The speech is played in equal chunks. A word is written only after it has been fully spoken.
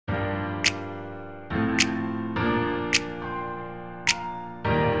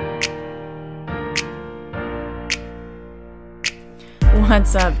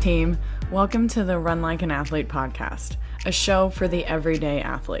What's up, team? Welcome to the Run Like an Athlete podcast, a show for the everyday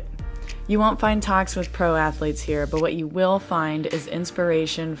athlete. You won't find talks with pro athletes here, but what you will find is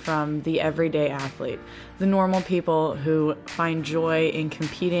inspiration from the everyday athlete, the normal people who find joy in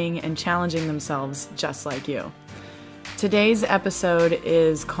competing and challenging themselves just like you. Today's episode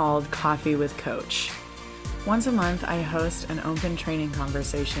is called Coffee with Coach. Once a month, I host an open training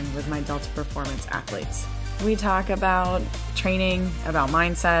conversation with my Delta Performance athletes. We talk about training, about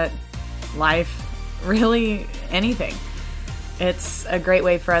mindset, life, really anything. It's a great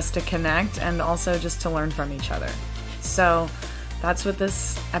way for us to connect and also just to learn from each other. So that's what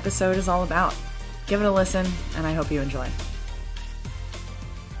this episode is all about. Give it a listen, and I hope you enjoy.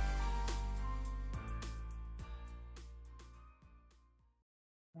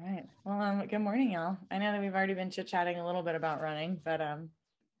 All right. Well, good morning, y'all. I know that we've already been chit-chatting a little bit about running, but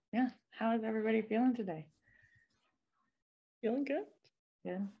yeah, how is everybody feeling today? Feeling good?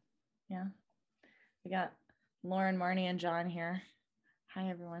 Good. Yeah. We got Lauren, Marnie, and John here. Hi,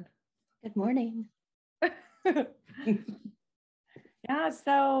 everyone. Good morning. Yeah,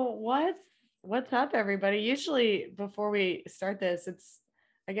 so what's up, everybody? Usually before we start this,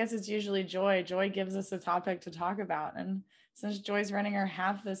 I guess it's usually Joy. Joy gives us a topic to talk about. And since Joy's running her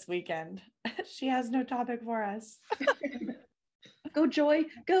half this weekend, she has no topic for us. Go, Joy,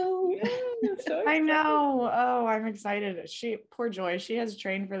 go. So I know. Oh, I'm excited. Poor Joy, she has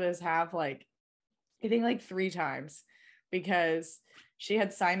trained for this half I think 3 times, because she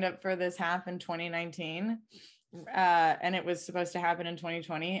had signed up for this half in 2019 and it was supposed to happen in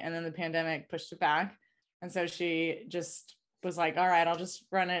 2020, and then the pandemic pushed it back. And so she just was like, all right, I'll just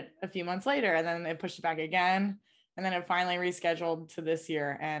run it a few months later. And then it pushed it back again. And then it finally rescheduled to this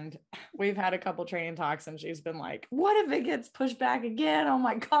year. And we've had a couple training talks, and she's been like, what if it gets pushed back again? Oh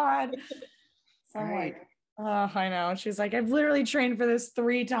my God. So I'm like, oh, I know. She's like, I've literally trained for this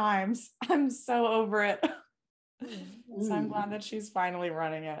 3 times. I'm so over it. So I'm glad that she's finally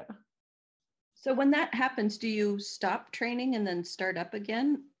running it. So when that happens, do you stop training and then start up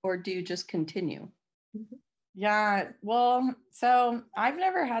again, or do you just continue? Yeah, well, so I've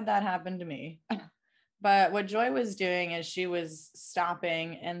never had that happen to me. But what Joy was doing is she was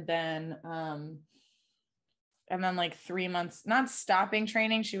stopping and then like 3 months, not stopping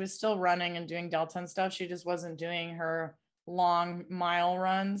training. She was still running and doing Delta and stuff. She just wasn't doing her long mile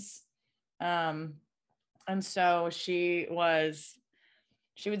runs. And so she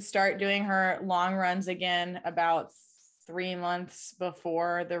would start doing her long runs again about 3 months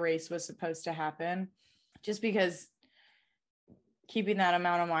before the race was supposed to happen, just because keeping that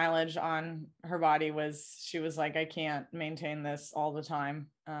amount of mileage on her body she was like, I can't maintain this all the time,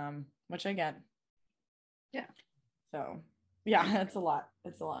 which I get. Yeah. So yeah, it's a lot.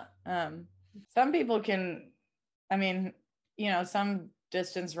 Some people can, some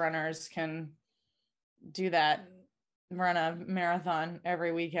distance runners can do that, run a marathon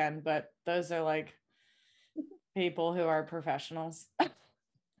every weekend, but those are like people who are professionals.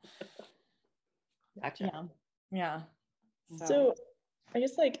 Gotcha. Yeah. So I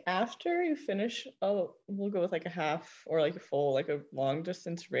guess after you finish, we'll go with a half or a full, a long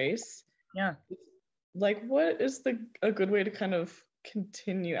distance race. Yeah. What is a good way to kind of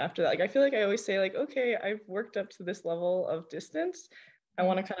continue after that? I feel I always say okay, I've worked up to this level of distance. I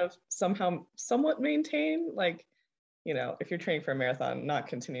want to kind of somewhat maintain, if you're training for a marathon, not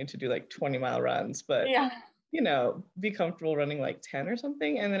continue to do 20-mile runs, but be comfortable running 10 or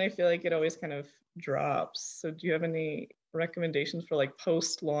something. And then I feel it always kind of drops. So do you have any recommendations for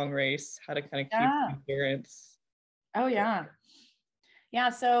post long race, how to kind of keep endurance? Oh yeah.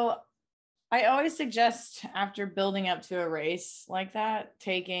 So I always suggest, after building up to a race like that,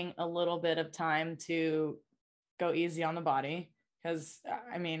 taking a little bit of time to go easy on the body, because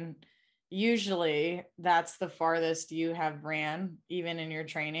usually that's the farthest you have ran, even in your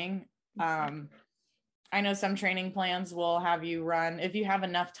training. I know some training plans will have you run, if you have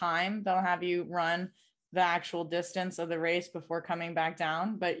enough time, they'll have you run the actual distance of the race before coming back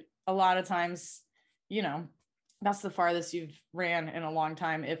down. But a lot of times, that's the farthest you've ran in a long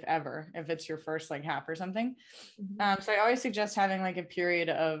time, if ever, if it's your first half or something. So I always suggest having a period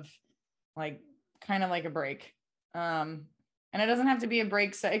of kind of a break. And it doesn't have to be a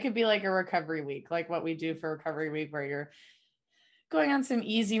break. So it could be a recovery week, like what we do for recovery week, where you're going on some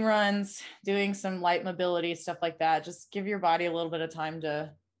easy runs, doing some light mobility, stuff like that. Just give your body a little bit of time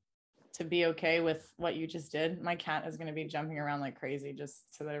to be okay with what you just did. My cat is going to be jumping around like crazy,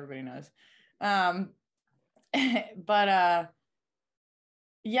 just so that everybody knows.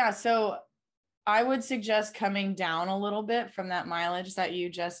 So I would suggest coming down a little bit from that mileage that you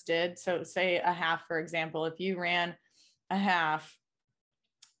just did. So say a half, for example, if you ran a half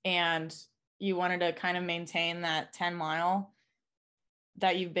and you wanted to kind of maintain that 10-mile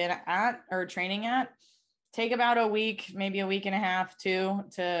that you've been at or training at, take about a week, maybe a week and a half too,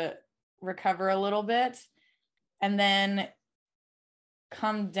 to recover a little bit, and then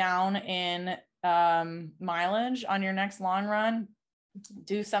come down in mileage on your next long run.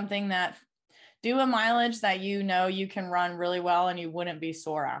 Do a mileage that you know you can run really well and you wouldn't be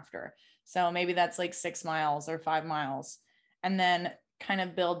sore after. So maybe that's like 6 miles or 5 miles, and then kind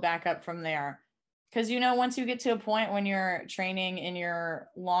of build back up from there. Because, once you get to a point when you're training in your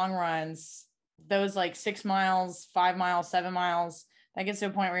long runs, those like 6 miles, 5 miles, 7 miles, that gets to a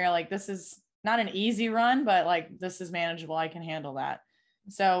point where you're like, this is not an easy run, but like, this is manageable. I can handle that.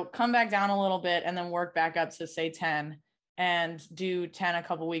 So come back down a little bit and then work back up to say 10 and do 10 a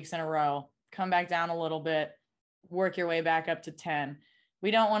couple weeks in a row. Come back down a little bit, work your way back up to 10. We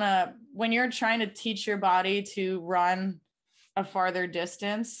don't want to, when you're trying to teach your body to run a farther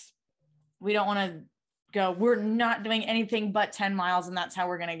distance, we don't want to go, we're not doing anything but 10 miles and that's how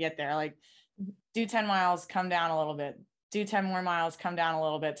we're going to get there. Like, do 10 miles, come down a little bit, do 10 more miles, come down a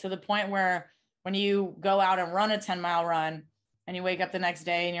little bit, to the point where when you go out and run a 10-mile run and you wake up the next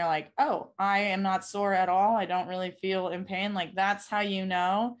day and you're like, oh, I am not sore at all, I don't really feel in pain. Like, that's how you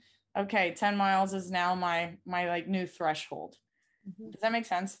know, okay, 10 miles is now my like new threshold. Does that make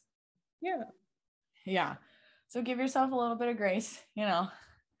sense? Yeah. So give yourself a little bit of grace,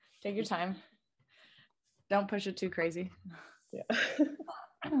 take your time. Don't push it too crazy. Yeah.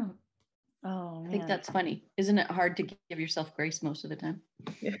 Oh, man. I think that's funny. Isn't it hard to give yourself grace most of the time?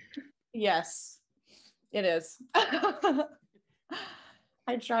 Yes, it is.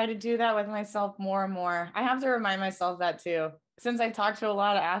 I try to do that with myself more and more. I have to remind myself that too. Since I talk to a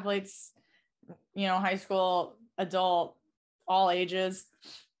lot of athletes, high school, adult, all ages,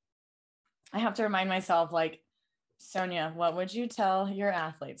 I have to remind myself, like, Sonia, what would you tell your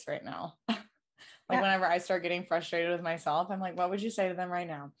athletes right now? Whenever I start getting frustrated with myself, I'm like, what would you say to them right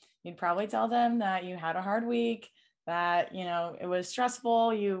now? You'd probably tell them that you had a hard week, that, it was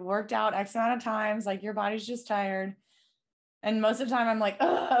stressful. You worked out X amount of times, like your body's just tired. And most of the time I'm like,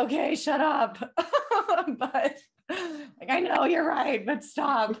 oh, okay, shut up. But like, I know you're right, but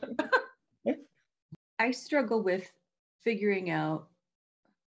stop. I struggle with figuring out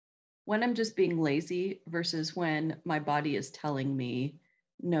when I'm just being lazy versus when my body is telling me,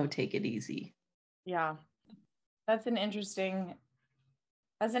 no, take it easy. Yeah, that's an interesting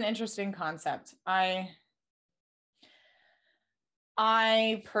concept. I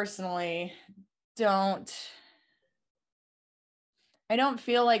personally don't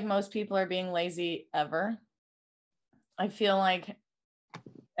feel like most people are being lazy ever. I feel like,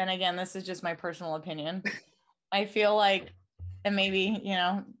 and again, this is just my personal opinion, I feel like, and maybe,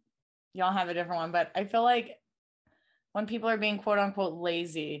 y'all have a different one, but I feel like when people are being quote unquote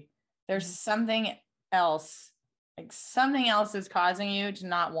lazy, there's something else, like something else is causing you to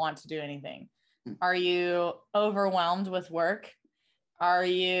not want to do anything. Are you overwhelmed with work? Are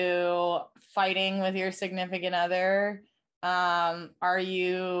you fighting with your significant other? Are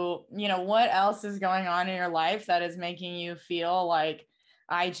you, what else is going on in your life that is making you feel like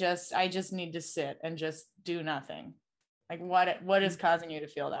I just need to sit and just do nothing? Like, what is causing you to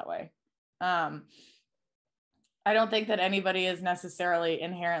feel that way? I don't think that anybody is necessarily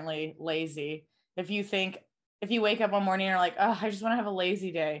inherently lazy. If you wake up one morning and you're like, oh, I just want to have a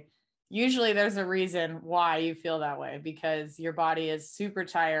lazy day, usually there's a reason why you feel that way, because your body is super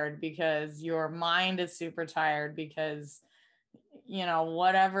tired, because your mind is super tired, because,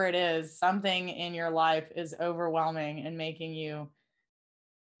 whatever it is, something in your life is overwhelming and making you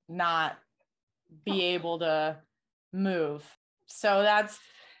not be able to move. So that's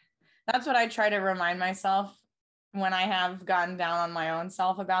what I try to remind myself when I have gotten down on my own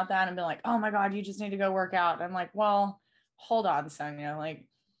self about that and been like, oh my God, you just need to go work out. And I'm like, well, hold on, Sonia, like,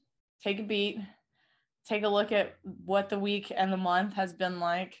 take a beat, take a look at what the week and the month has been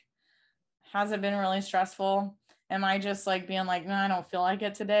like. Has it been really stressful? Am I just like being like, no, I don't feel like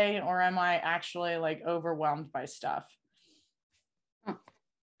it today? Or am I actually like overwhelmed by stuff?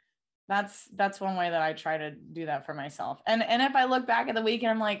 That's one way that I try to do that for myself. And if I look back at the week and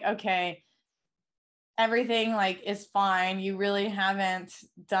I'm like, okay, everything like is fine, you really haven't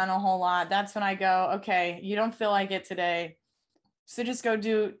done a whole lot, that's when I go, okay, you don't feel like it today, so just go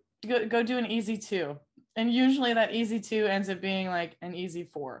do an easy 2. And usually that easy 2 ends up being like an easy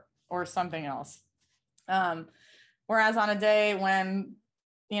 4 or something else. Whereas on a day when,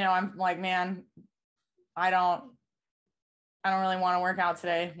 I'm like, man, I don't really want to work out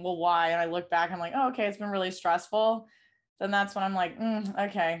today. Well, why? And I look back, I'm like, oh, okay, it's been really stressful. Then that's when I'm like,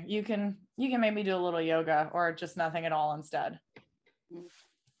 okay, you can maybe do a little yoga or just nothing at all instead.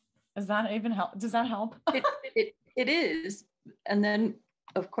 Does that even help? Does that help? It is. And then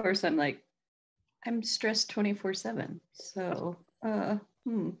of course I'm like, I'm stressed 24/7. So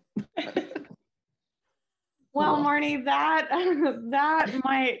Well, Marnie, that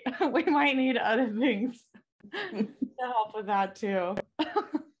might we might need other things to help with that too.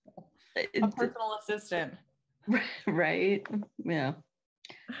 A personal assistant. Right. Yeah.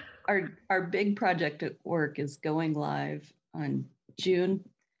 Our big project at work is going live on June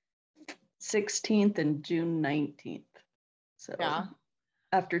 16th and June 19th. So yeah,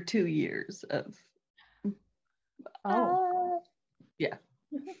 after 2 years of yeah.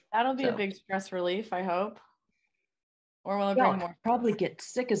 That'll be a big stress relief, I hope. Or will it Yeah, bring more? probably get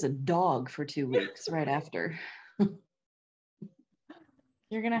sick as a dog for 2 weeks right after.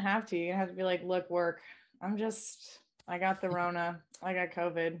 You're gonna have to. You're gonna have to be like, look, work. I got the Rona. I got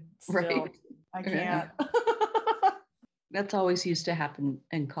COVID. Still, Right. I can't. That's always used to happen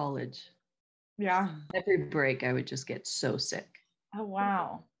in college. Yeah. Every break, I would just get so sick. Oh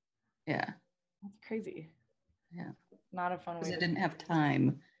wow. Yeah. That's crazy. Yeah. Not a fun way. Because I didn't have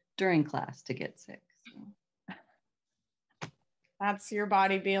time during class to get sick. So. That's your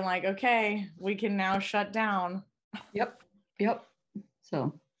body being like, okay, we can now shut down. Yep.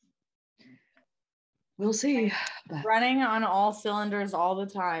 So we'll see. Running on all cylinders all the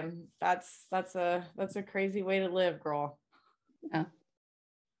time. That's a crazy way to live, girl. Yeah.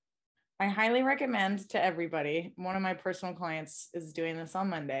 I highly recommend to everybody. One of my personal clients is doing this on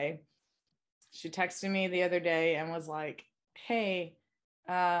Monday. She texted me the other day and was like, hey,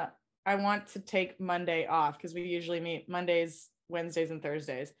 I want to take Monday off because we usually meet Mondays, Wednesdays, and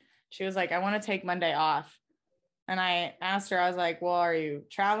Thursdays. She was like, I want to take Monday off. And I asked her, I was like, well, are you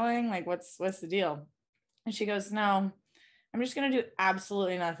traveling? Like, what's the deal? And she goes, no, I'm just going to do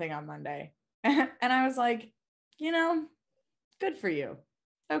absolutely nothing on Monday. And I was like, good for you.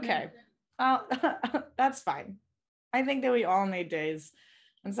 Okay. That's fine. I think that we all need days,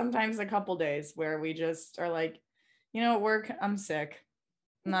 and sometimes a couple days where we just are like, at work, I'm sick.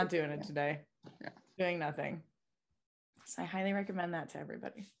 I'm not doing it today. Yeah. Doing nothing. So I highly recommend that to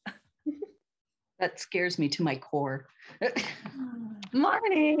everybody. That scares me to my core.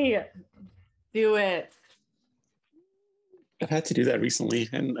 Marnie, do it. I've had to do that recently,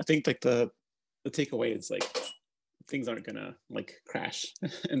 and I think like the takeaway is like things aren't gonna like crash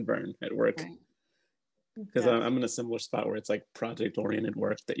and burn at work, because I'm in a similar spot where it's like project oriented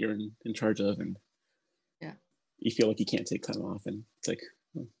work that you're in charge of, and you feel like you can't take time off, and it's like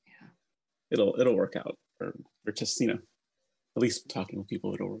it'll work out, or just at least talking with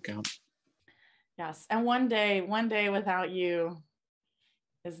people, it'll work out. Yes, and one day without you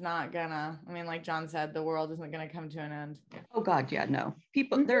is not gonna, like John said, the world isn't gonna come to an end. Oh God, yeah, no.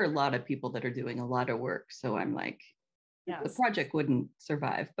 There are a lot of people that are doing a lot of work. So I'm like, the project wouldn't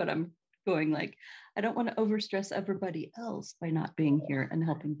survive, but I'm going like, I don't want to overstress everybody else by not being here and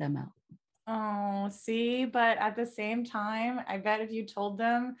helping them out. Oh, see, but at the same time, I bet if you told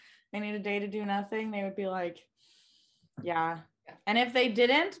them they need a day to do nothing, they would be like, yeah. And if they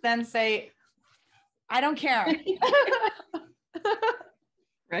didn't, then say, I don't care.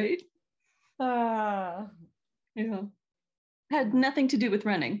 Right? Yeah. Had nothing to do with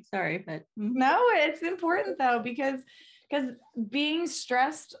running. Sorry, but no, it's important though, because being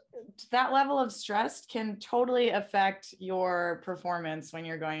stressed, that level of stress can totally affect your performance when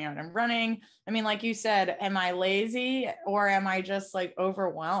you're going out and running. Like you said, am I lazy or am I just like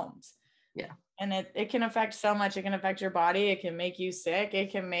overwhelmed? Yeah. And it can affect so much. It can affect your body. It can make you sick.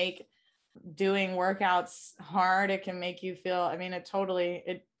 It can make doing workouts hard. It can make you feel,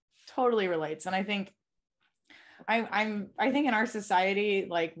 it totally relates. And I think I think in our society,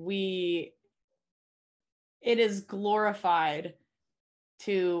 like it is glorified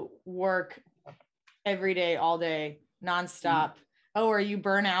to work every day, all day, nonstop. Oh, are you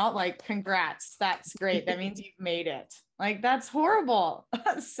burnout? Like, congrats. That's great. That means you've made it. Like, that's horrible.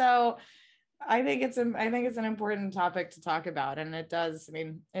 So I think it's an important topic to talk about. And it does,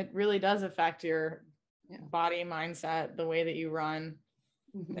 it really does affect your body, mindset, the way that you run,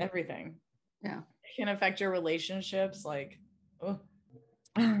 everything. Yeah. It can affect your relationships, like, oh.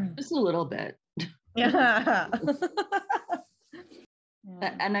 Just a little bit. Yeah.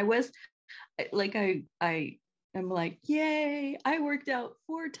 And I was like, I am like, yay, I worked out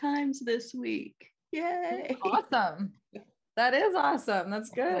 4 times this week. Yay. Awesome. That is awesome. That's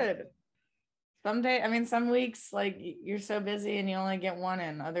good. Someday, some weeks like you're so busy and you only get 1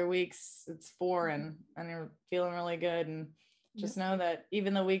 in. Other weeks it's 4 and you're feeling really good. And just know that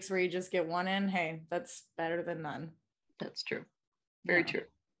even the weeks where you just get 1 in, hey, that's better than none. That's true. Very true.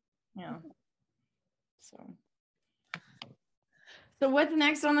 Yeah. So what's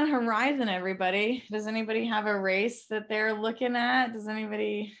next on the horizon, everybody? Does anybody have a race that they're looking at? Does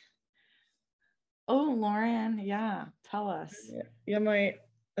anybody? Oh, Lauren, yeah, tell us. Yeah,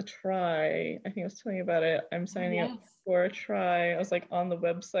 a try. I think I was telling you about it. I'm signing up for a try. I was like on the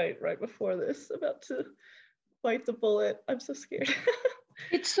website right before this, about to bite the bullet. I'm so scared.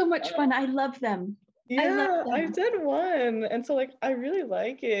 It's so much fun. I love them. Yeah, I've done one. And so like I really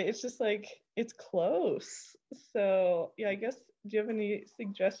like it. It's just like it's close. So yeah, I guess do you have any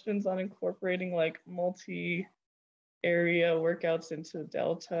suggestions on incorporating like multi-area workouts into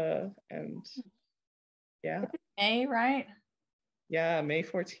Delta? And yeah. May, right? Yeah, May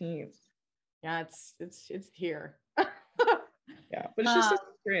 14th. Yeah, it's here. Yeah, but it's just a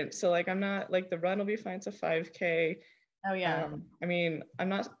sprint. So like I'm not like the run will be fine. It's a 5K. Oh yeah. I mean, I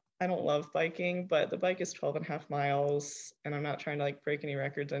don't love biking, but the bike is 12 and a half miles and I'm not trying to like break any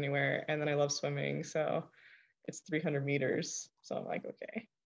records anywhere. And then I love swimming. So it's 300 meters. So I'm like, okay.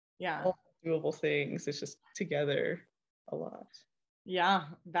 Yeah. All doable things. It's just together a lot. Yeah.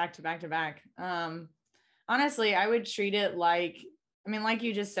 Back to back to back. Honestly, I would treat it like, I mean, like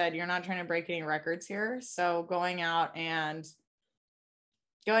you just said, you're not trying to break any records here. So going out and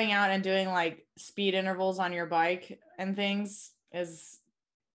doing like speed intervals on your bike and things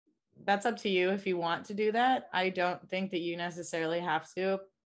that's up to you if you want to do that. I don't think that you necessarily have to.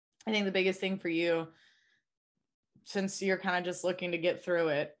 I think the biggest thing for you, since you're kind of just looking to get through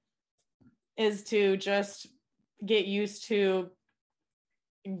it, is to just get used to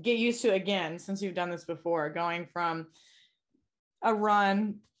again, since you've done this before, going from a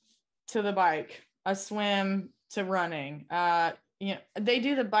run to the bike, a swim to running. They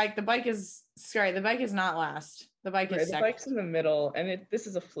do the bike is not last. The bike is the second. bike's in the middle, and this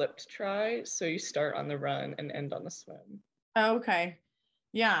is a flipped try, so you start on the run and end on the swim. Oh, okay.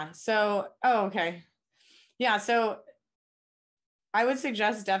 Yeah. So, okay. Yeah. So I would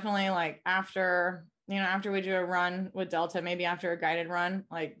suggest definitely like after we do a run with Delta, maybe after a guided run,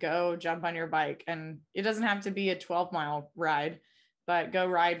 like go jump on your bike, and it doesn't have to be a 12-mile ride, but go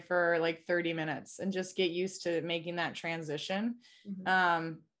ride for like 30 minutes and just get used to making that transition.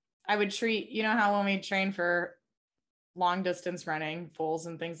 Mm-hmm. I would treat, how when we train for long distance running, fulls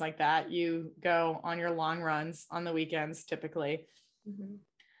and things like that, you go on your long runs on the weekends typically. Mm-hmm.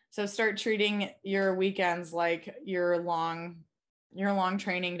 So start treating your weekends like your long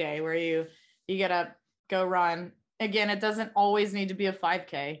training day, where you get up, go run. Again, it doesn't always need to be a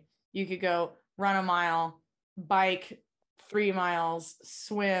 5K. You could go run a mile, bike 3 miles,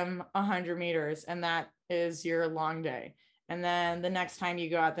 swim 100 meters, and that is your long day. And then the next time you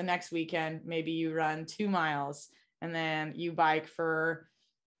go out, the next weekend, maybe you run 2 miles, and then you bike for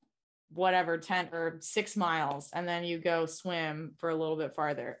whatever 10 or 6 miles, and then you go swim for a little bit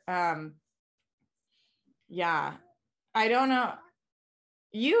farther. Yeah, I don't know.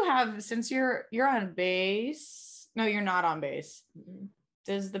 You have, since you're on base. No, you're not on base.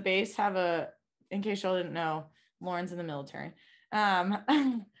 Does the base have in case y'all didn't know, Lauren's in the military. But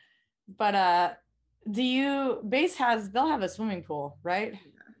they'll have a swimming pool, right?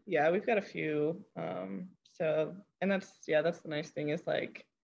 Yeah, we've got a few. So, and that's the nice thing is like,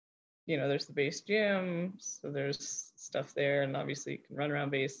 there's the base gym, so there's stuff there, and obviously you can run around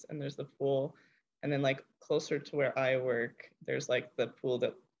base, and there's the pool. And then like closer to where I work, there's like the pool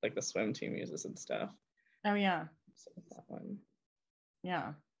that like the swim team uses and stuff. Oh yeah. So that one.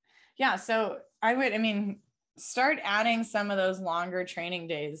 Yeah. Yeah. So start adding some of those longer training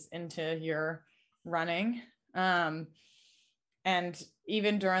days into your running. And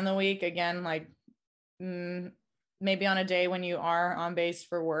even during the week, again, like maybe on a day when you are on base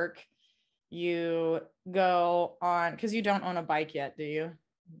for work, you go on, because you don't own a bike yet, do you?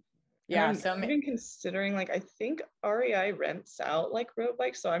 Yeah. So I've been considering, like, I think REI rents out like road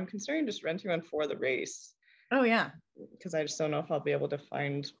bikes, so I'm considering just renting one for the race. Oh yeah. Because I just don't know if I'll be able to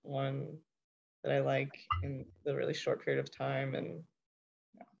find one that I like in the really short period of time. And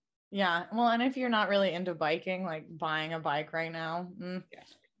yeah. Well, and if you're not really into biking, like buying a bike right now.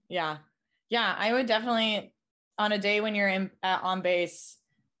 Yeah. I would definitely, on a day when you're on base,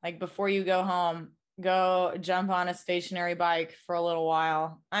 like before you go home, go jump on a stationary bike for a little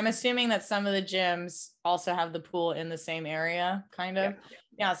while. I'm assuming that some of the gyms also have the pool in the same area, kind of.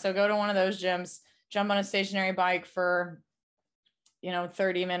 Yeah. So go to one of those gyms, jump on a stationary bike for,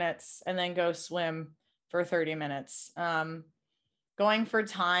 30 minutes, and then go swim for 30 minutes. Going for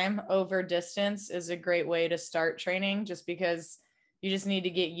time over distance is a great way to start training, just because you just need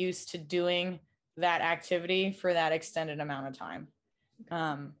to get used to doing that activity for that extended amount of time.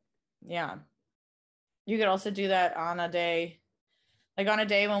 Yeah. You could also do that on a day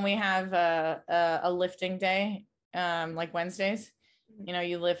when we have a lifting day, like Wednesdays. you know,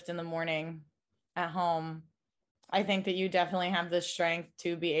 you lift in the morning at home. I think that you definitely have the strength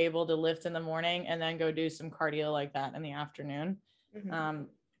to be able to lift in the morning and then go do some cardio like that in the afternoon.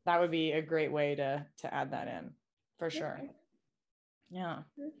 That would be a great way to add that in for sure. Okay. Yeah.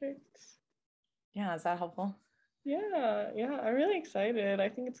 Perfect. Yeah. Is that helpful? Yeah. I'm really excited. I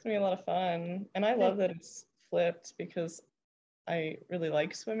think it's gonna be a lot of fun. And I love that it's flipped because I really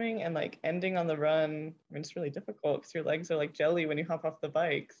like swimming, and like ending on the run, I mean, it's really difficult because your legs are like jelly when you hop off the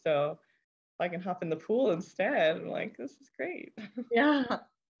bike. So if I can hop in the pool instead, I'm like, this is great. Yeah.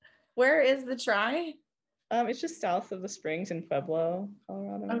 Where is the try? It's just south of the Springs in Pueblo,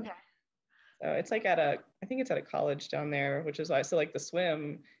 Colorado. Okay. So it's like I think it's at a college down there, which is why, so like the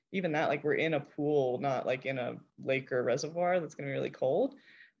swim, even that, like we're in a pool, not like in a lake or reservoir that's gonna be really cold.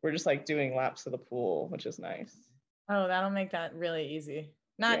 We're just like doing laps of the pool, which is nice. Oh, that'll make that really easy.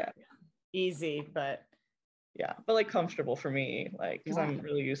 Not easy, but but like comfortable for me, like because I'm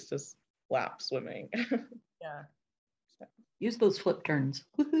really used to lap swimming. Yeah. Use those flip turns.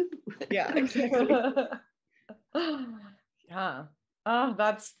 Yeah, exactly. Yeah. Oh,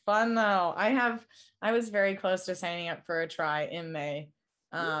 that's fun though. I was very close to signing up for a try in May.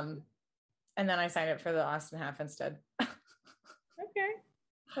 And then I signed up for the Austin half instead. Okay.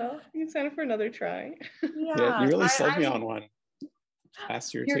 Well, you can sign up for another try. Yeah, you really sold me on one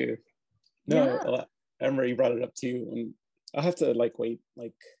last year too. No, I remember you brought it up too, and I'll have to like wait,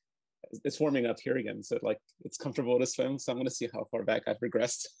 like it's warming up here again, so like it's comfortable to swim. So I'm gonna see how far back I've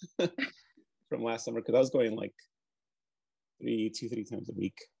regressed from last summer, because I was going like 3 times a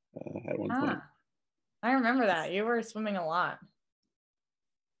week at one point. I remember that you were swimming a lot.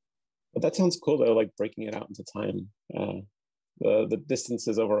 But that sounds cool though, like breaking it out into time. The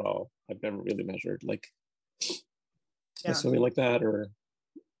distances overall, I've never really measured like swimming like that, or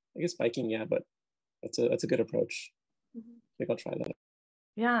I guess biking, but that's a good approach. I think I'll try that.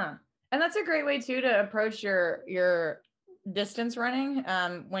 Yeah. And that's a great way too to approach your distance running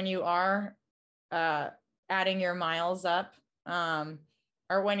when you are adding your miles up,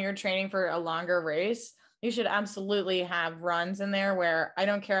 or when you're training for a longer race. You should absolutely have runs in there where I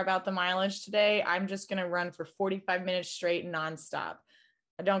don't care about the mileage today. I'm just going to run for 45 minutes straight nonstop.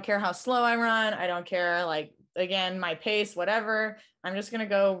 I don't care how slow I run. I don't care, like, again, my pace, whatever. I'm just going to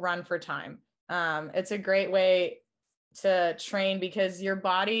go run for time. It's a great way to train because your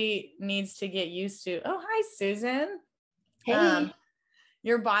body needs to get used to, oh, hi, Susan. Hey.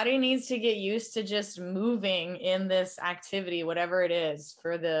 Your body needs to get used to just moving in this activity, whatever it is,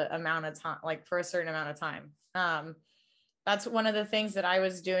 for the amount of time, like for a certain amount of time. That's one of the things that I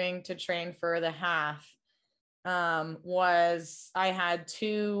was doing to train for the half. Was I had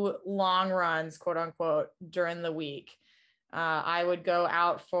 2 long runs, quote unquote, during the week. I would go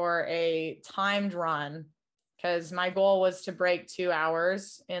out for a timed run because my goal was to break 2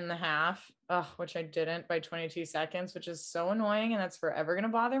 hours in the half, which I didn't by 22 seconds, which is so annoying. And that's forever going to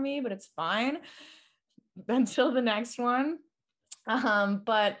bother me, but it's fine until the next one.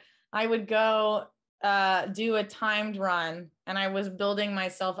 But I would go do a timed run, and I was building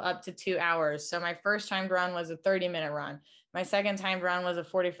myself up to 2 hours. So my first timed run was a 30-minute run. My second timed run was a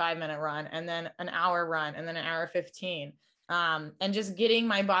 45-minute run, and then an hour run, and then an hour 15. And just getting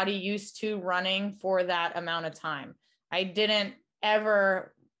my body used to running for that amount of time. I didn't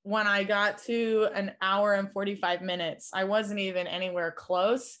ever, when I got to an hour and 45 minutes, I wasn't even anywhere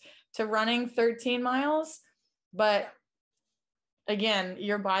close to running 13 miles. But again,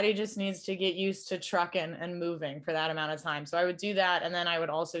 your body just needs to get used to trucking and moving for that amount of time. So I would do that. And then I would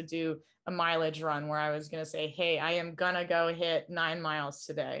also do a mileage run where I was going to say, hey, I am going to go hit 9 miles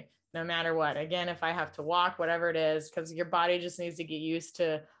today, no matter what. Again, if I have to walk, whatever it is, because your body just needs to get used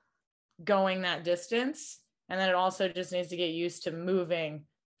to going that distance. And then it also just needs to get used to moving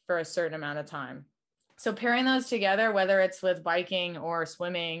for a certain amount of time. So pairing those together, whether it's with biking or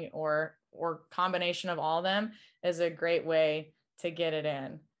swimming or combination of all of them, is a great way to get it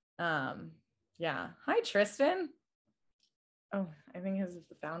in. Hi, Tristan. Oh, I think his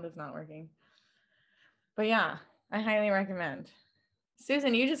sound is not working. But yeah, I highly recommend.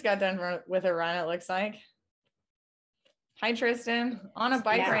 Susan, you just got done with a run, it looks like. Hi, Tristan. On a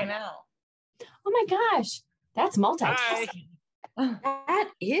bike right now. Oh my gosh, that's multitasking.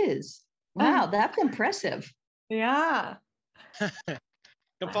 That is. Wow, that's impressive. Yeah.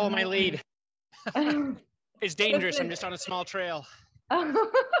 Don't follow my lead. It's dangerous. I'm just on a small trail.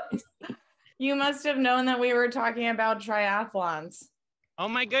 You must have known that we were talking about triathlons. Oh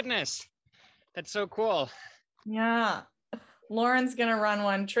my goodness. That's so cool. Yeah. Lauren's going to run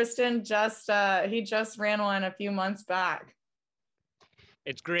one. Tristan just ran one a few months back.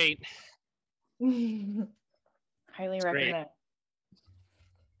 It's great. Highly recommend.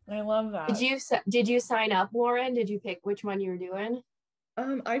 I love that. Did you sign up, Lauren? Did you pick which one you were doing?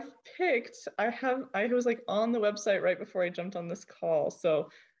 I was like on the website right before I jumped on this call. So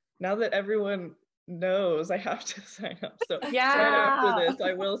now that everyone knows I have to sign up. So right after this,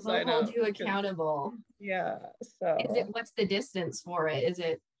 I will sign up. We'll hold you accountable. Yeah. So What's the distance for it?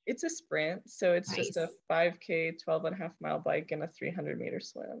 It's a sprint. So it's nice. just a 5K, 12.5-mile bike and a 300-meter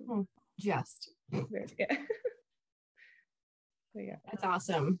swim. Yeah. Yeah. That's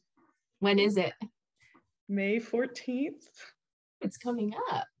awesome. When is it? May 14th. It's coming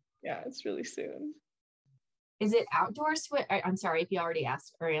up. Yeah, it's really soon. Is it outdoor swim? I'm sorry if you already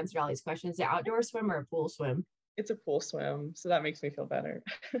asked or answered all these questions. Is it outdoor swim or a pool swim? It's a pool swim, so that makes me feel better.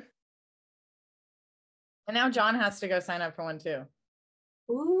 And now John has to go sign up for one too.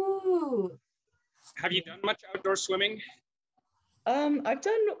 Ooh. Have you done much outdoor swimming? I've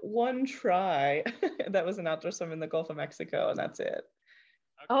done one try. That was an outdoor swim in the Gulf of Mexico, and that's it.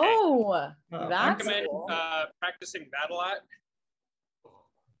 Okay. Oh, I that's recommend cool. practicing that a lot.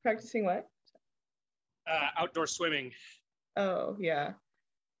 Practicing what? Outdoor swimming. Oh, yeah.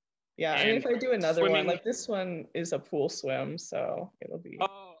 Yeah, And I mean, if I do another swimming, one, like this one is a pool swim, so it'll be.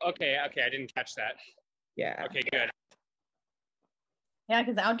 Oh, okay. I didn't catch that. Yeah. Okay, good. Yeah,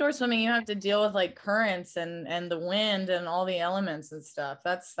 because outdoor swimming, you have to deal with like currents and the wind and all the elements and stuff.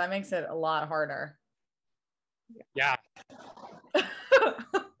 That makes it a lot harder. Yeah.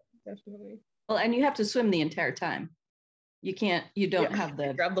 Definitely. Well, and you have to swim the entire time. You don't have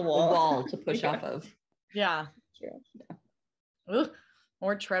the grab the wall to push off of. Yeah. True.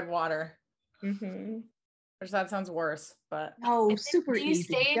 Or tread water. Mm-hmm. Which that sounds worse, but oh, super easy. Do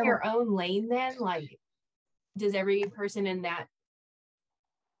you stay in your own lane then? Like, does every person in that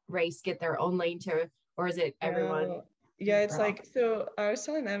race get their own lane too, or is it everyone? Yeah, it's like, so I was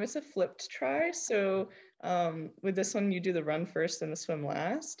telling them it's a flipped try. So with this one, you do the run first and the swim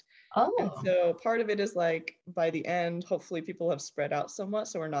last. Oh. And so part of it is like by the end, hopefully people have spread out somewhat,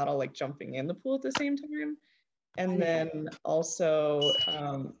 so we're not all like jumping in the pool at the same time. And then also,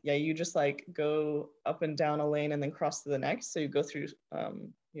 you just like go up and down a lane and then cross to the next. So you go through,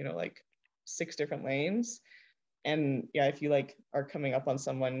 like 6 different lanes. And yeah, if you like are coming up on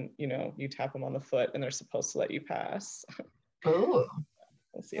someone, you tap them on the foot and they're supposed to let you pass. Oh,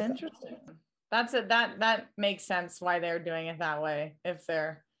 We'll see. interesting. That's it. That makes sense why they're doing it that way.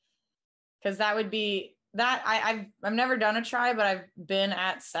 Because that would be that I've never done a try, but I've been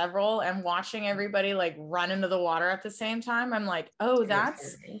at several and watching everybody like run into the water at the same time. I'm like, oh,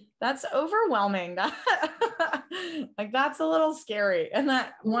 that's overwhelming. That like that's a little scary. And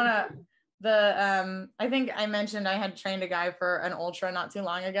that one of the I think I mentioned I had trained a guy for an ultra not too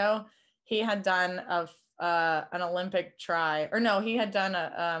long ago. He had done an Olympic try, or no, he had done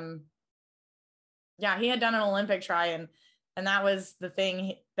he had done an Olympic try, and that was the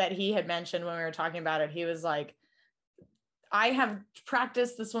thing that he had mentioned when we were talking about it. He was like, I have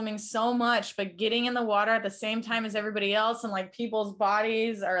practiced the swimming so much, but getting in the water at the same time as everybody else and like people's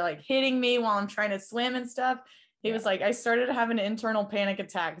bodies are like hitting me while I'm trying to swim and stuff. He was like, I started to have an internal panic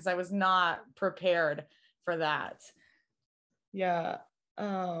attack because I was not prepared for that. Yeah.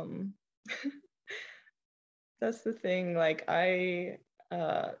 That's the thing. Like the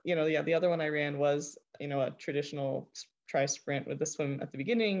other one I ran was, a traditional try sprint with the swim at the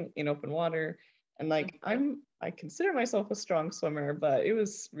beginning in open water. And like, I consider myself a strong swimmer, but it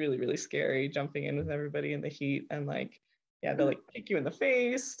was really, really scary jumping in with everybody in the heat. And like, they'll like kick you in the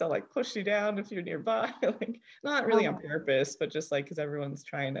face. They'll like push you down if you're nearby. Like not really on purpose, but just like, cause everyone's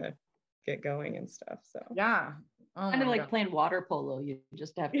trying to get going and stuff. So yeah. Oh kind of like playing water polo. You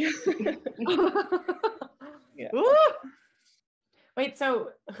just have Wait,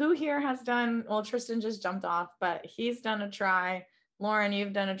 so who here has done, well, Tristan just jumped off, but he's done a try. Lauren,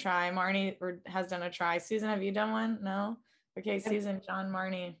 you've done a try. Marnie has done a try. Susan, have you done one? No? Okay, Susan, John,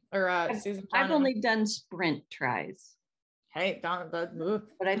 Marnie, or Susan, John. I've only done sprint tries. Hey, but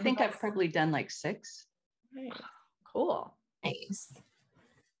I think I've probably done like 6. Cool. Nice.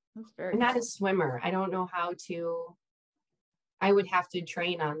 That's very I'm not a swimmer. I don't know how to, I would have to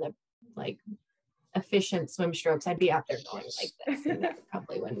train on the like efficient swim strokes. I'd be out there going like this, and that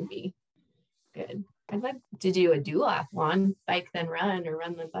probably wouldn't be good. I'd like to do a duathlon, bike then run, or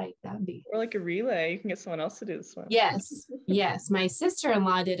run the bike. That would be, or like a relay. You can get someone else to do the swim. Yes. My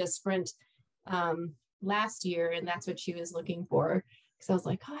sister-in-law did a sprint last year, and that's what she was looking for. Because I was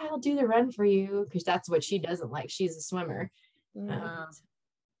like, oh, I'll do the run for you, because that's what she doesn't like. She's a swimmer.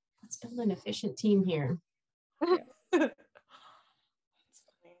 Let's build an efficient team here.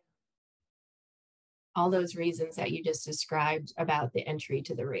 All those reasons that you just described about the entry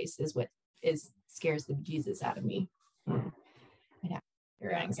to the race is what scares the Jesus out of me.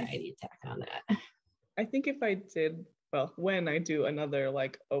 or anxiety attack on that. I think if I did, well, when I do another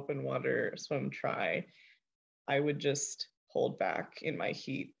like open water swim try, I would just hold back in my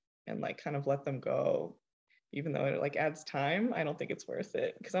heat and like kind of let them go. Even though it like adds time, I don't think it's worth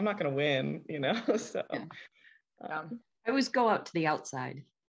it because I'm not going to win, you know? So I always go out to the outside.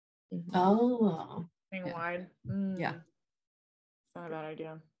 Oh. Being Yeah. wide. Yeah. It's not a bad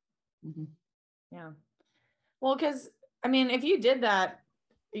idea. Mm-hmm. Yeah. Well, because I mean, if you did that,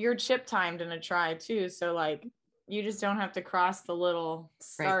 you're chip timed in a try too. So like you just don't have to cross the little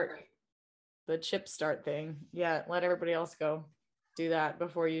start, the chip start thing. Yeah. Let everybody else go do that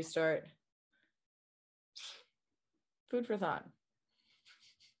before you start. Food for thought.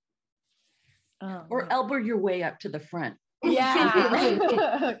 Or elbow your way up to the front.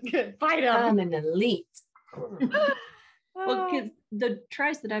 Yeah. Good. Fight them. I'm an elite. Well, because the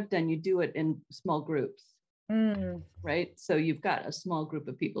tries that I've done, you do it in small groups, right? So you've got a small group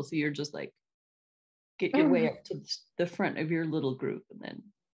of people. So you're just like, get your way up to the front of your little group and then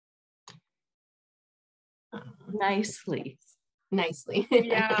nicely.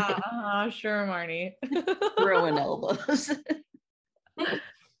 Yeah. Sure, Marnie. Throwing elbows.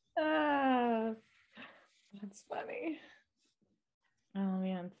 That's funny. Oh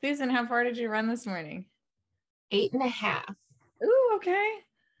man. Susan, how far did you run this morning? 8.5. Ooh, okay.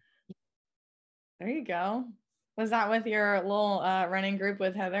 There you go. Was that with your little running group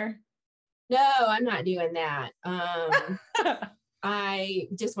with Heather? No, I'm not doing that. I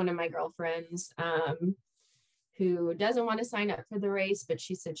just one of my girlfriends who doesn't want to sign up for the race, but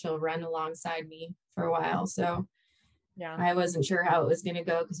she said she'll run alongside me for a while. So yeah, I wasn't sure how it was going to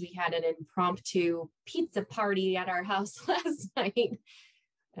go because we had an impromptu pizza party at our house last night.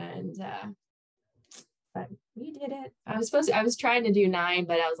 And but we did it. I was trying to do 9,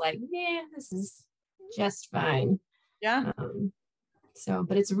 but I was like, nah, this is just fine. Yeah. So,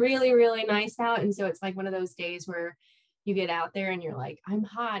 but it's really, really nice out. And so it's like one of those days where you get out there and you're like, I'm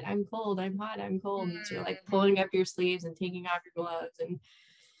hot, I'm cold, I'm hot, I'm cold. And so you're like pulling up your sleeves and taking off your gloves. And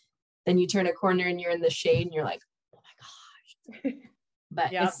then you turn a corner and you're in the shade and you're like, oh my gosh.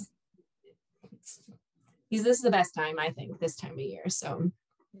 But this is the best time, I think, this time of year. So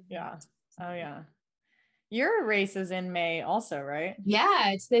yeah. Oh yeah. Your race is in May also, right?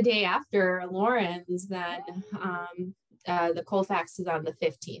 Yeah, it's the day after Lauren's. Then the Colfax is on the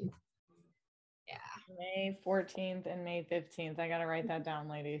 15th. Yeah. May 14th and May 15th. I gotta write that down,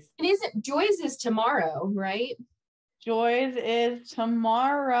 ladies. And isn't Joy's is tomorrow, right? Joy's is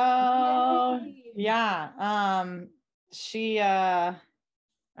tomorrow. Yay. Yeah. I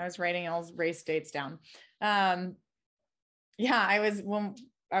was writing all race dates down. Yeah, I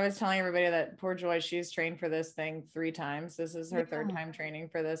was telling everybody that poor Joy, she's trained for this thing 3 times. This is her 3rd time training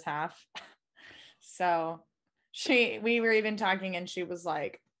for this half. So we were even talking and she was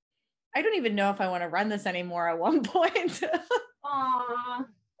like, I don't even know if I want to run this anymore at one point. Aww.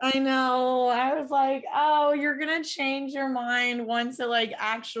 I know. I was like, oh, you're going to change your mind once it like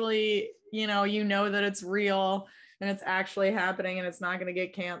actually, you know that it's real and it's actually happening and it's not going to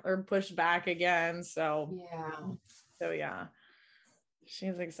get canceled or pushed back again. So yeah,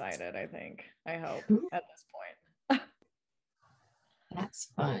 she's excited, I think. I hope at this point. That's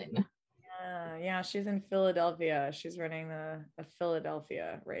fun. Yeah, she's in Philadelphia. She's running a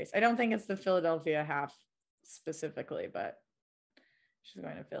Philadelphia race. I don't think it's the Philadelphia half specifically, but she's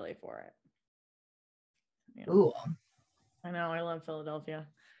going to Philly for it. Yeah. Cool. I know. I love Philadelphia.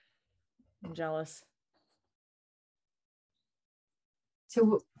 I'm jealous.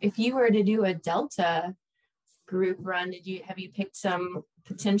 So if you were to do a Delta group run, have you picked some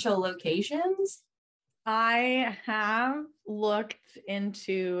potential locations? I have looked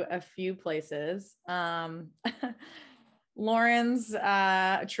into a few places. Lauren's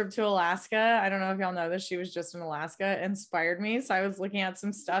trip to Alaska, I don't know if y'all know this, she was just in Alaska, inspired me. So I was looking at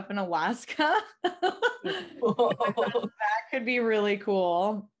some stuff in Alaska. That could be really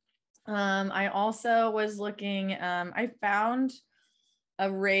cool. I also was looking, I found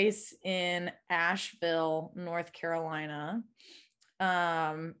a race in Asheville, North Carolina.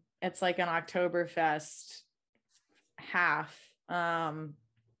 It's like an Oktoberfest half that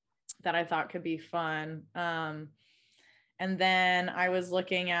I thought could be fun. And then I was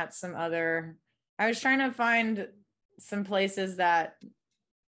looking at I was trying to find some places that,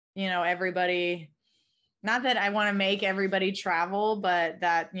 everybody, not that I want to make everybody travel, but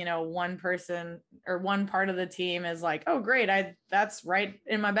that, one person or one part of the team is like, oh, great, that's right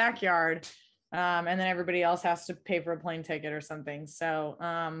in my backyard. And then everybody else has to pay for a plane ticket or something. So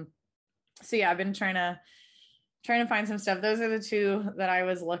yeah, I've been trying to trying to find some stuff. Those are the two that I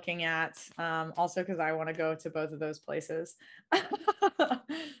was looking at. Also because I want to go to both of those places.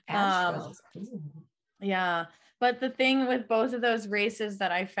 Yeah. But the thing with both of those races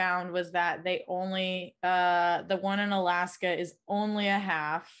that I found was that they only, the one in Alaska is only a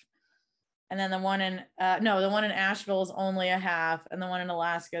half. And then the one in Asheville is only a half. And the one in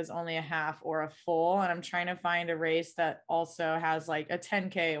Alaska is only a half or a full. And I'm trying to find a race that also has like a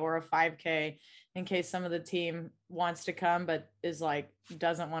 10K or a 5K in case some of the team wants to come, but is like,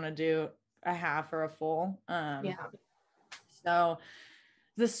 doesn't want to do a half or a full. Yeah. So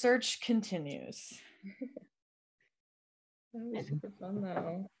the search continues. That was super fun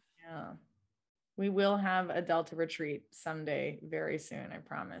though. Yeah. We will have a Delta retreat someday very soon. I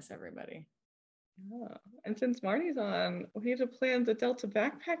promise everybody. Yeah. And since Marnie's on, we need to plan the Delta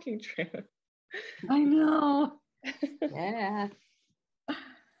backpacking trip. I know. Yeah.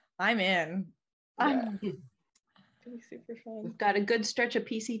 I'm in. Yeah. It'll be super fun. We've got a good stretch of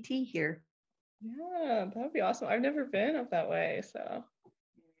PCT here. Yeah, that would be awesome. I've never been up that way, so.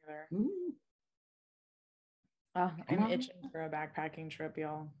 Oh, I'm itching for a backpacking trip,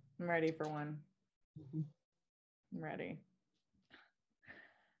 y'all. I'm ready for one. I'm ready.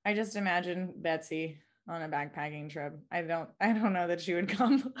 I just imagine Betsy on a backpacking trip. I don't know that she would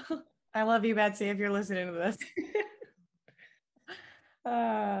come. I love you, Betsy, if you're listening to this.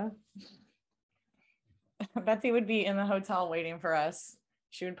 Betsy would be in the hotel waiting for us.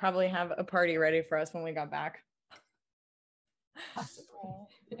 She would probably have a party ready for us when we got back.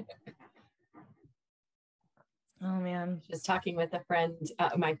 Oh man. Just talking with a friend,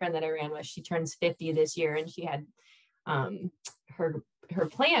 my friend that I ran with, she turns 50 this year, and she had her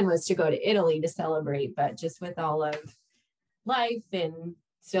plan was to go to Italy to celebrate, but just with all of life and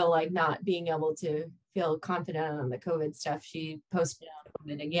still like not being able to feel confident on the COVID stuff, she postponed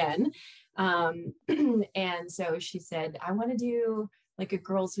it again. And so she said, I want to do like a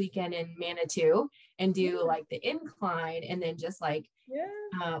girls' weekend in Manitou and do like the incline, and then just like,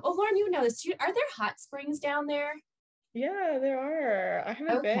 oh, Lauren, you know this too. Are there hot springs down there? Yeah, there are. I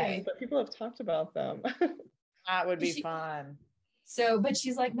haven't been, but people have talked about them. That would be fun. So, but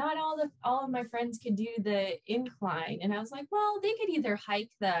she's like, not all of my friends could do the incline. And I was like, well, they could either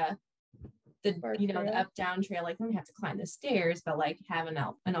hike the the up down trail, like they don't have to climb the stairs, but like have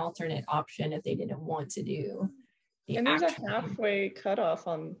an alternate option if they didn't want to do and there's a halfway cutoff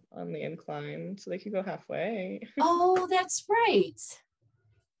on the incline, so they could go halfway. Oh, that's right.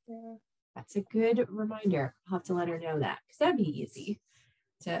 Yeah. That's a good reminder. I'll have to let her know that, because that'd be easy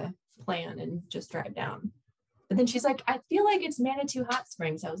to plan and just drive down. But then she's like, I feel like it's Manitou Hot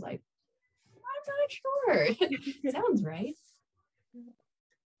Springs. I was like, I'm not sure. Sounds right.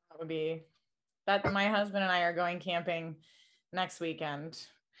 That would be that. My husband and I are going camping next weekend,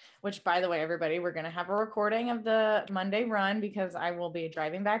 which, by the way, everybody, we're going to have a recording of the Monday run because I will be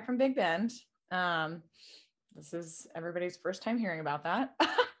driving back from Big Bend. This is everybody's first time hearing about that.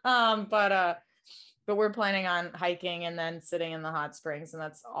 But we're planning on hiking and then sitting in the hot springs, and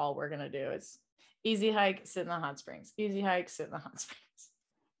that's all we're going to do is easy hike, sit in the hot springs, easy hike, sit in the hot springs.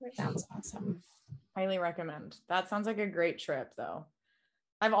 That sounds awesome. Highly recommend. That sounds like a great trip though.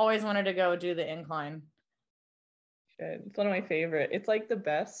 I've always wanted to go do the incline. It's one of my favorite. It's like the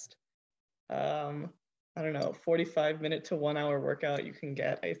best, I don't know, 45-minute to 1 hour workout you can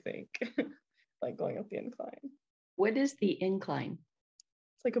get, I think. Like going up the incline. What is the incline?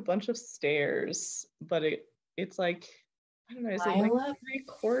 It's like a bunch of stairs, but it's like, I don't know, is it like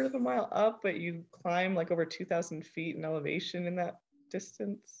 3/4 of a mile up, but you climb like over 2,000 feet in elevation in that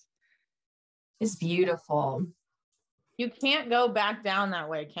distance. It's beautiful. You can't go back down that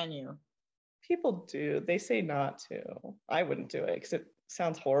way, can you? People do. They say not to. I wouldn't do it because it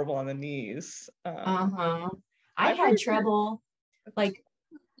sounds horrible on the knees. I had trouble, like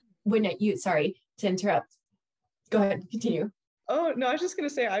when sorry to interrupt. Go ahead, continue. Oh, no, I was just going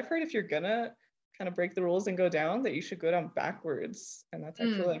to say, I've heard if you're going to kind of break the rules and go down, that you should go down backwards. And that's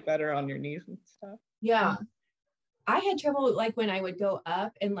actually like better on your knees and stuff. Yeah. I had trouble like when I would go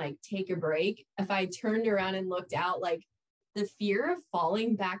up and like take a break. If I turned around and looked out, like the fear of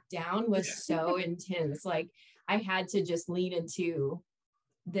falling back down was so intense. Like I had to just lean into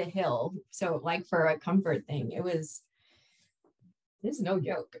the hill. So like for a comfort thing, this is no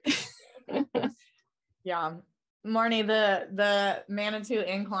joke. Yeah. Marnie, the Manitou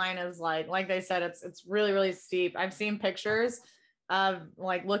incline is like they said, it's really, really steep. I've seen pictures of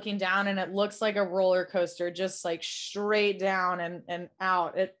like looking down and it looks like a roller coaster, just like straight down and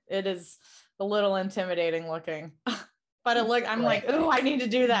out. It is a little intimidating looking, but I'm like, oh, I need to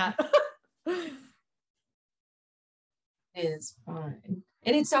do that. It is fun.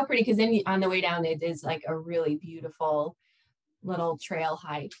 And it's so pretty because then on the way down, it is like a really beautiful little trail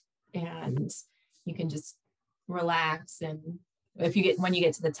hike, and you can just relax. And when you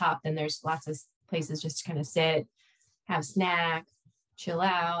get to the top, then there's lots of places just to kind of sit, have snack, chill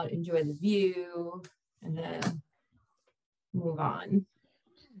out, enjoy the view, and then move on.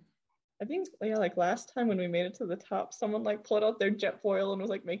 I think, yeah, like last time when we made it to the top, someone like pulled out their jet foil and was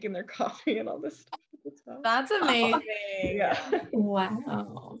like making their coffee and all this stuff at the top. That's amazing. Yeah.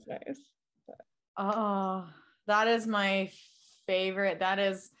 Wow. Nice. Oh, that is my favorite. That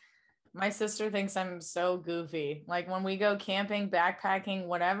is, my sister thinks I'm so goofy. Like when we go camping, backpacking,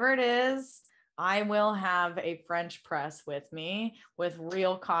 whatever it is, I will have a French press with me with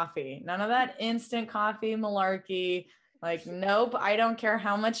real coffee. None of that instant coffee malarkey. Like, nope, I don't care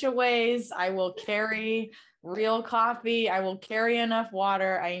how much it weighs. I will carry real coffee. I will carry enough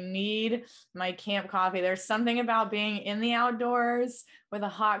water. I need my camp coffee. There's something about being in the outdoors with a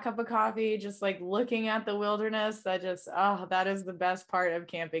hot cup of coffee, just like looking at the wilderness, that just, oh, that is the best part of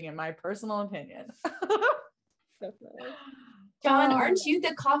camping, in my personal opinion. Definitely. John, aren't you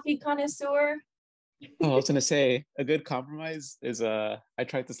the coffee connoisseur? Oh, I was gonna say a good compromise is I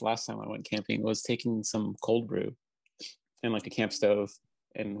tried this last time I went camping, was taking some cold brew and like a camp stove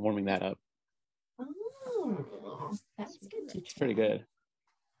and warming that up. Oh, that's good to try. It's pretty good.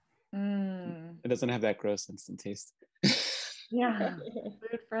 Mm. It doesn't have that gross instant taste. Yeah.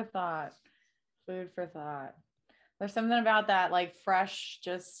 Food for thought. Food for thought. There's something about that, like fresh,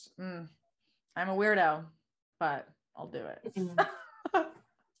 just, I'm a weirdo, but I'll do it.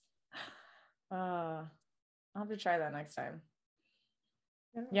 I'll have to try that next time.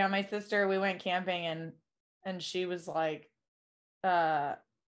 Yeah, my sister, we went camping and she was like,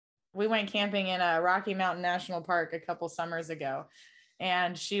 we went camping in a Rocky Mountain National Park a couple summers ago.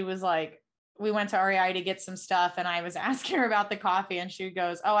 And she was like, we went to REI to get some stuff, and I was asking her about the coffee, and she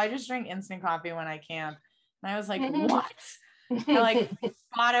goes, oh, I just drink instant coffee when I camp. And I was like, what? I like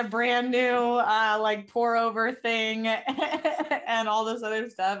bought a brand new like pour over thing and all this other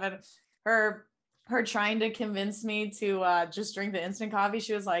stuff. And her trying to convince me to just drink the instant coffee.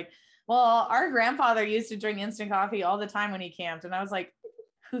 She was like, well, our grandfather used to drink instant coffee all the time when he camped. And I was like,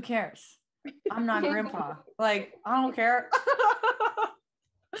 who cares? I'm not grandpa. Like, I don't care.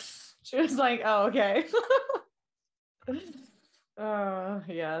 She was like, oh, okay. Oh,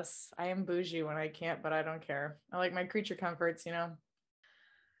 yes. I am bougie when I camp, but I don't care. I like my creature comforts, you know.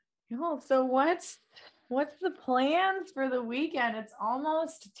 So what's the plans for the weekend? It's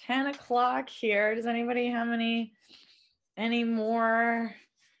almost 10 o'clock here. Does anybody have any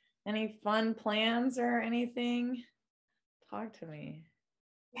fun plans or anything? Talk to me.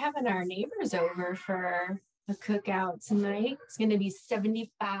 We're having our neighbors over for a cookout tonight. It's going to be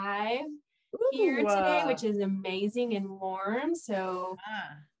 75 here today, which is amazing and warm. So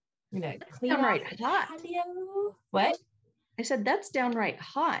I'm going to clean out the patio. What? I said that's downright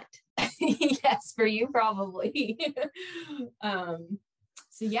hot. Yes, for you probably. So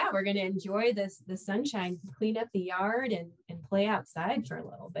yeah, we're going to enjoy the sunshine, clean up the yard, and play outside for a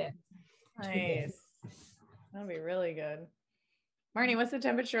little bit. Nice. That'll be really good. Marnie, what's the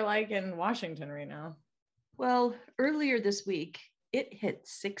temperature like in Washington right now? Well, earlier this week, it hit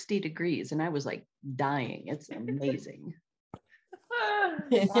 60 degrees and I was like dying. It's amazing. Wow.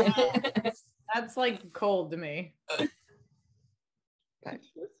 That's like cold to me. This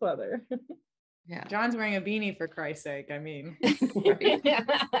weather. Yeah. John's wearing a beanie, for Christ's sake. I mean.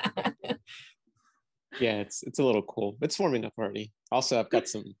 Yeah, it's a little cool. It's warming up already. Also, I've got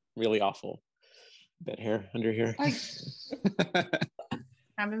some really awful bed hair under here.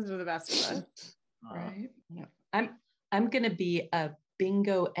 Happens to the best of us. Right. Yeah. I'm gonna be a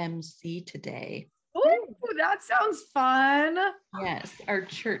bingo MC today. Oh, that sounds fun. Yes, our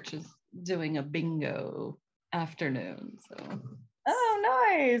church is doing a bingo afternoon. So Oh,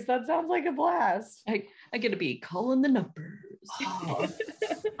 nice. That sounds like a blast. I get to be calling the numbers.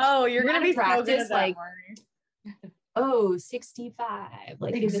 Oh, you're gonna be practice so like Marnie. 65.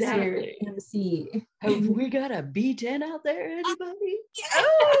 Like exactly. Give us your MC. Have we got a B10 out there, anybody?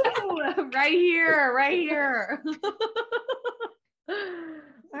 Oh, right here.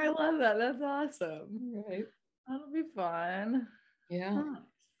 I love that. That's awesome. Right. That'll be fun. Yeah.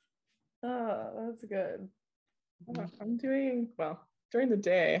 Oh, that's good. I'm doing well during the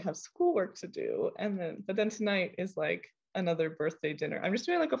day. I have schoolwork to do, but then tonight is like another birthday dinner. I'm just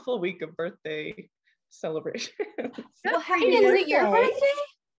doing like a full week of birthday celebration. Well, is it your birthday?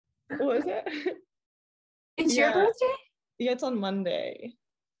 What was it? It's your birthday? Yeah, it's on Monday.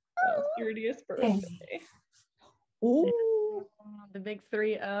 30th birthday. Oh, the big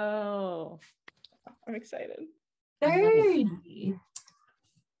 3-0. I'm excited. 30.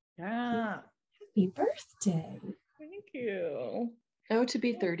 Yeah. Happy birthday. Thank you. Oh, to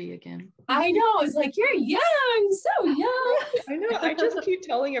be 30 again. I know. It's like, you're young, so young. I know. I just keep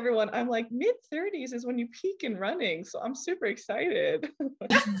telling everyone, I'm like, mid-30s is when you peak in running. So I'm super excited.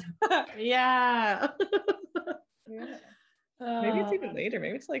 Yeah. Yeah. Maybe it's even later.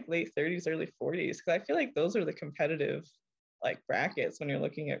 Maybe it's like late 30s, early 40s. Because I feel like those are the competitive like brackets when you're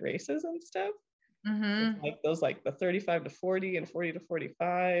looking at races and stuff. Mm-hmm. Like those, like the 35 to 40 and 40 to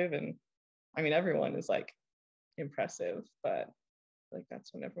 45. And I mean, everyone is like impressive, but like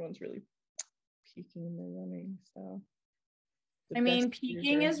that's when everyone's really peaking in their running. So I mean,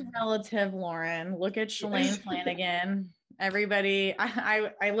 peaking is relative, Lauren. Look at Shalane Flanagan. Everybody,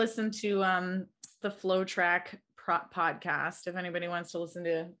 I listened to the Flow Track podcast. If anybody wants to listen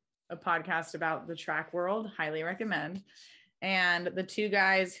to a podcast about the track world, highly recommend. And the two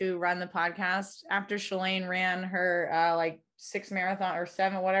guys who run the podcast, after Shalane ran her like 6 marathon or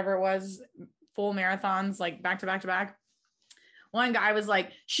 7, whatever it was, full marathons, like back to back to back. One guy was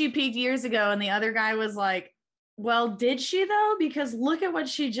like, she peaked years ago. And the other guy was like, well, did she though? Because look at what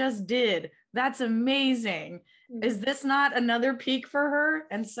she just did. That's amazing. Is this not another peak for her?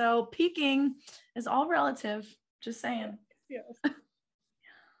 And so peaking is all relative. Just saying. Yes.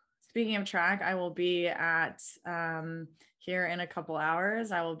 Speaking of track, I will be at here in a couple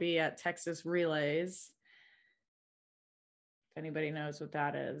hours. I will be at Texas Relays. If anybody knows what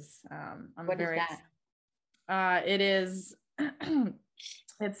that is, What is that? It is.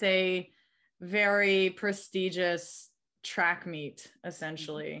 It's a very prestigious track meet,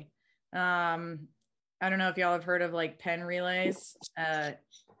 essentially. I don't know if y'all have heard of like Penn Relays at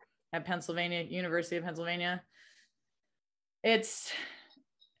Pennsylvania, University of Pennsylvania. It's,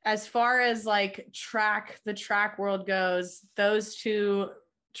 as far as like the track world goes, those two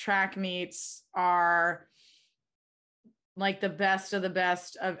track meets are like the best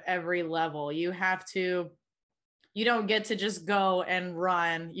of every level. You don't get to just go and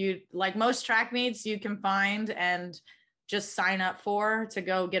run. You, like most track meets you can find and just sign up for to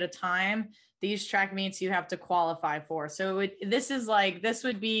go get a time. These track meets you have to qualify for. So this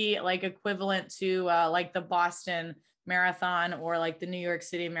would be like equivalent to like the Boston Marathon or like the New York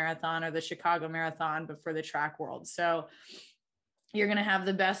City Marathon or the Chicago Marathon, but for the track world. So you're going to have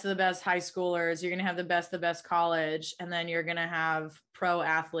the best of the best high schoolers. You're going to have the best college. And then you're going to have pro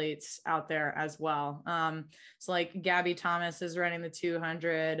athletes out there as well. So like Gabby Thomas is running the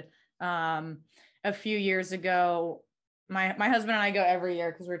 200. A few years ago, my husband and I go every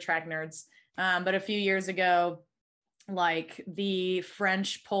year because we're track nerds. But a few years ago, like the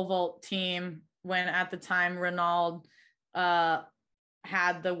French pole vault team, when at the time Renaud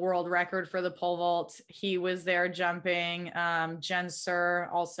had the world record for the pole vault, he was there jumping. Jen Sir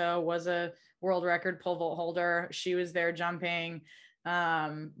also was a world record pole vault holder. She was there jumping.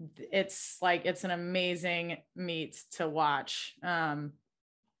 It's an amazing meet to watch.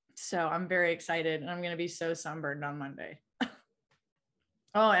 So I'm very excited, and I'm going to be so sunburned on Monday.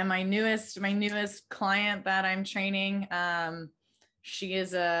 Oh, and my newest client that I'm training, she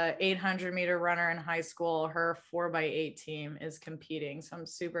is a 800 meter runner in high school. Her 4x8 team is competing. So I'm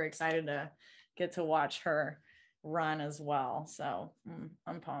super excited to get to watch her run as well. So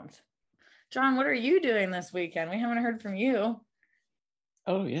I'm pumped. John, what are you doing this weekend? We haven't heard from you.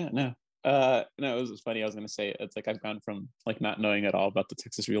 Oh yeah, no. No, it was funny. I was going to say, it's like I've gone from like not knowing at all about the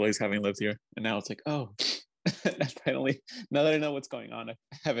Texas Relays, having lived here, and now it's like, oh, finally, now that I know what's going on, I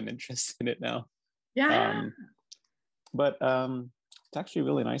have an interest in it now. Yeah. But it's actually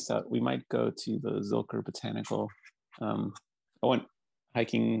really nice out. We might go to the Zilker Botanical. I went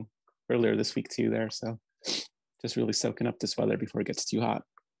hiking earlier this week too there, so just really soaking up this weather before it gets too hot.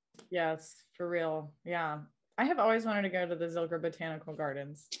 Yes, for real. Yeah. I have always wanted to go to the Zilker Botanical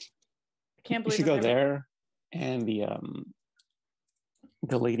Gardens. I can't believe you should go there, and the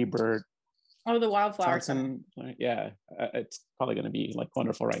Ladybird. Oh, the wildflower. Yeah, it's probably going to be like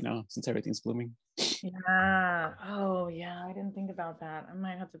wonderful right now since everything's blooming. Yeah. Oh, yeah. I didn't think about that. I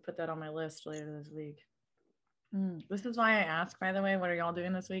might have to put that on my list later this week. This is why I ask, by the way, what are y'all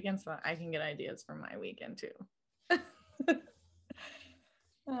doing this weekend? So I can get ideas for my weekend too.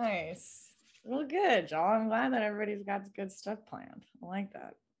 Nice. Well, good, John. I'm glad that everybody's got good stuff planned. I like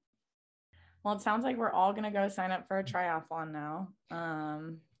that. Well, it sounds like we're all going to go sign up for a triathlon now.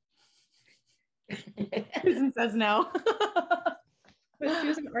 Susan says no. But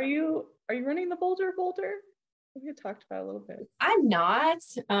Susan, are you running the Boulder? We had talked about it a little bit. I'm not,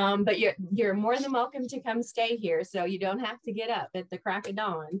 but you're more than welcome to come stay here, so you don't have to get up at the crack of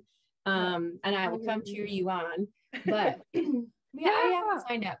dawn. And I will come cheer you on. But yeah, I haven't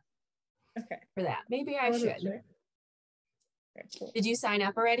signed up. Okay. For that. Maybe I should. Okay, cool. Did you sign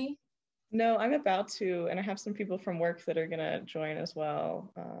up already? No, I'm about to, and I have some people from work that are gonna join as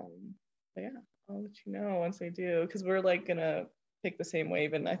well. But yeah, I'll let you know once I do, because we're like gonna pick the same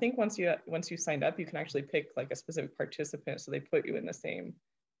wave. And I think once you signed up, you can actually pick like a specific participant, so they put you in the same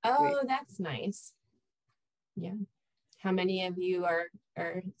Oh, wave. that's nice. Yeah. How many of you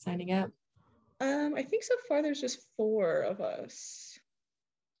are signing up? I think so far there's just 4 of us.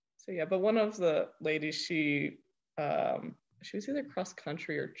 So yeah, but one of the ladies, she was either cross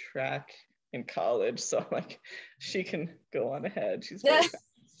country or track in college, so like she can go on ahead. She's very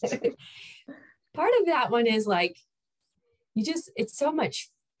fast. Part of that one is like it's so much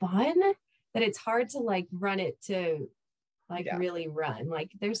fun that it's hard to like run it to like really run.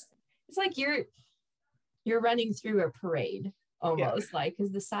 Like it's like you're running through a parade almost, like,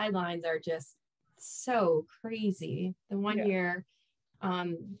 because the sidelines are just so crazy. The one year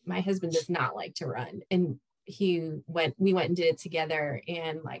my husband does not like to run, and we went and did it together,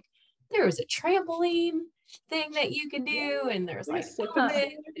 and like there was a trampoline thing that you could do, and there was like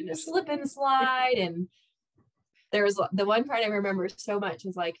a slip and slide, and there was the one part I remember so much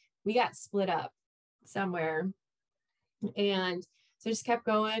is like we got split up somewhere, and so I just kept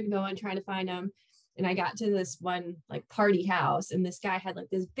going trying to find them. And I got to this one like party house, and this guy had like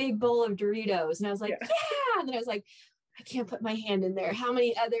this big bowl of Doritos, and I was like, yeah. And then I was like, I can't put my hand in there. How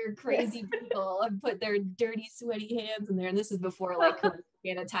many other crazy people have put their dirty, sweaty hands in there? And this is before like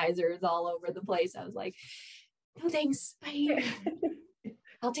sanitizers all over the place. I was like, no thanks, bye.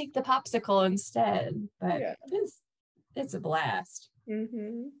 I'll take the popsicle instead. But it's a blast.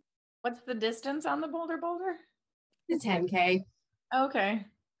 Mm-hmm. What's the distance on the Boulder? It's 10K. Okay.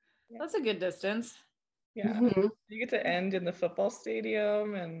 That's a good distance. Yeah. Mm-hmm. You get to end in the football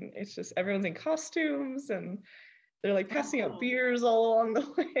stadium, and it's just everyone's in costumes, and they're like passing out beers all along the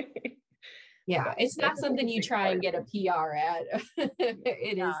way. Yeah, it's not something you try and get a PR at.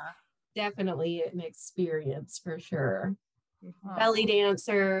 It is definitely an experience for sure. Mm-hmm. Belly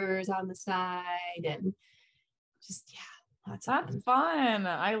dancers on the side, and just lots of That's fun.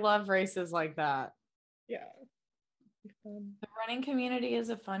 I love races like that. Yeah. The running community is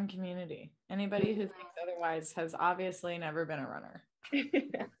a fun community. Anybody who thinks otherwise has obviously never been a runner.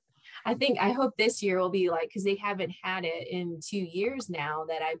 I hope this year will be like, because they haven't had it in 2 years now,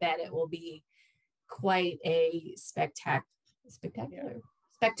 that I bet it will be quite a spectacular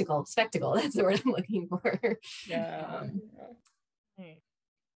spectacle. That's the word I'm looking for. Yeah.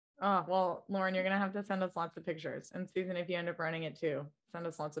 Oh, well, Lauren, you're going to have to send us lots of pictures. And Susan, if you end up running it too, send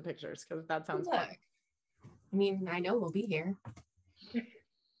us lots of pictures, because that sounds fun. I mean, I know we'll be here.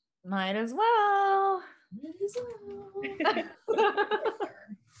 Might as well.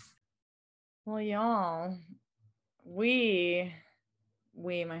 Well, y'all, we,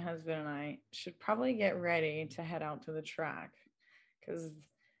 my husband and I, should probably get ready to head out to the track, because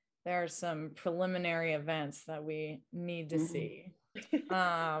there are some preliminary events that we need to see.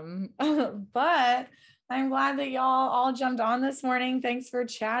 But I'm glad that y'all all jumped on this morning. Thanks for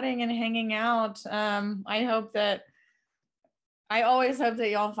chatting and hanging out. I always hope that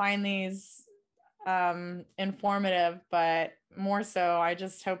y'all find these informative, but more so, I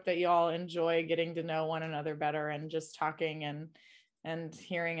just hope that y'all enjoy getting to know one another better, and just talking and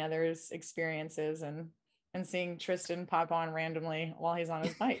hearing others' experiences, and seeing Tristan pop on randomly while he's on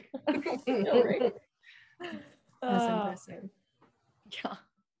his bike. Right. That's impressive.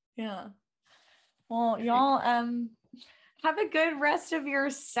 Yeah. Well, y'all have a good rest of your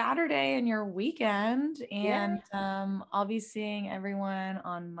Saturday and your weekend. And I'll be seeing everyone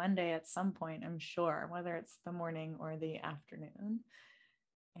on Monday at some point, I'm sure, whether it's the morning or the afternoon.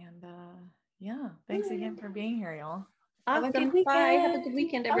 And thanks again for being here, y'all. Awesome. Have a good weekend. Bye. Have a good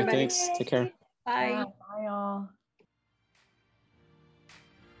weekend, everybody. Thanks. Take care. Bye. Bye, y'all.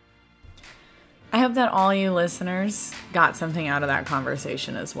 I hope that all you listeners got something out of that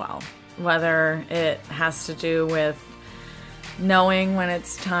conversation as well. Whether it has to do with knowing when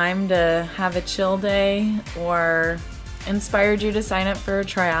it's time to have a chill day, or inspired you to sign up for a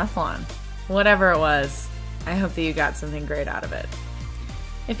triathlon. Whatever it was, I hope that you got something great out of it.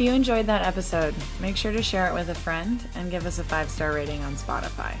 If you enjoyed that episode, make sure to share it with a friend and give us a 5-star rating on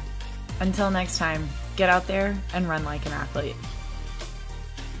Spotify. Until next time, get out there and run like an athlete.